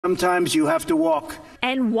Sometimes you have to walk.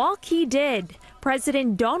 And walk he did.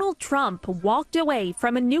 President Donald Trump walked away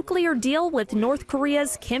from a nuclear deal with North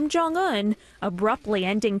Korea's Kim Jong-un, abruptly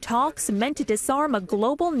ending talks meant to disarm a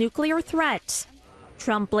global nuclear threat.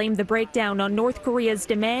 Trump blamed the breakdown on North Korea's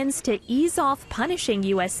demands to ease off punishing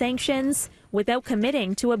U.S. sanctions without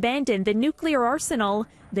committing to abandon the nuclear arsenal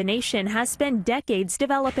the nation has spent decades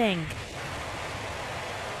developing.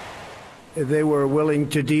 They were willing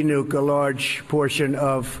to denuke a large portion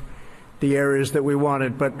of the areas that we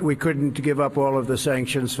wanted, but we couldn't give up all of the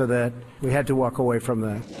sanctions for that. We had to walk away from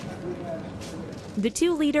that. The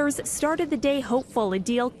two leaders started the day hopeful a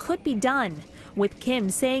deal could be done, with Kim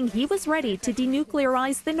saying he was ready to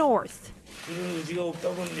denuclearize the North.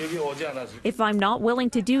 If I'm not willing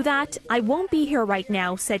to do that, I won't be here right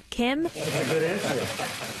now, said Kim. That's a good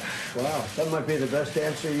answer. Wow, that might be the best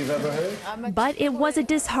answer you've ever heard. But it was a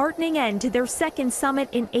disheartening end to their second summit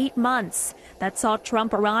in 8 months that saw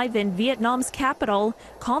Trump arrive in Vietnam's capital,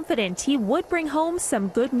 confident he would bring home some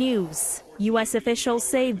good news. U.S. officials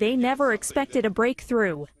say they never expected a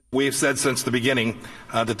breakthrough. We've said since the beginning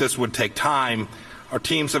that this would take time. Our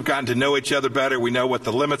teams have gotten to know each other better. We know what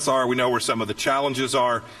the limits are. We know where some of the challenges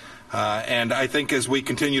are. And I think as we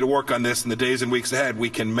continue to work on this in the days and weeks ahead, we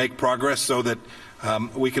can make progress so that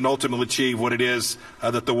we can ultimately achieve what it is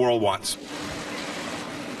that the world wants.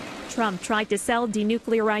 Trump tried to sell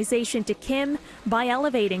denuclearization to Kim by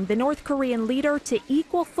elevating the North Korean leader to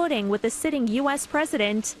equal footing with the sitting U.S.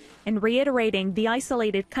 president and reiterating the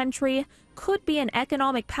isolated country could be an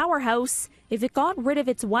economic powerhouse if it got rid of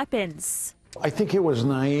its weapons. I think it was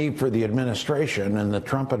naive for the administration and the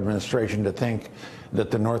Trump administration to think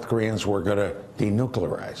that the North Koreans were going to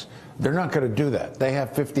denuclearize. They're not going to do that. They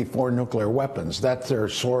have 54 nuclear weapons. That's their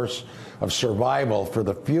source of survival for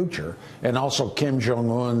the future, and also Kim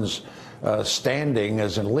Jong-un's standing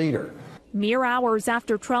as a leader. Mere hours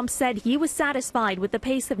after Trump said he was satisfied with the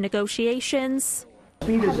pace of negotiations.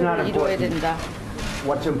 Speed is not important.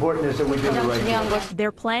 What's important is that we do the right thing.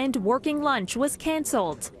 Their planned working lunch was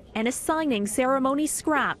canceled and a signing ceremony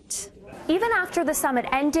scrapped. Even after the summit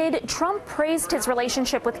ended, Trump praised his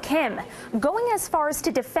relationship with Kim, going as far as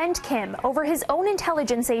to defend Kim over his own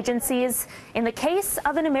intelligence agencies in the case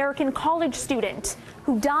of an American college student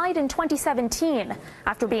who died in 2017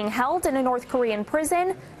 after being held in a North Korean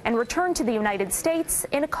prison and returned to the United States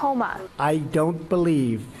in a coma. I don't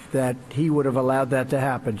believe that he would have allowed that to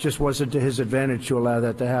happen. It just wasn't to his advantage to allow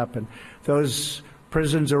that to happen. Those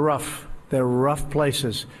prisons are rough. They're rough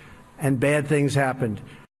places, and bad things happened.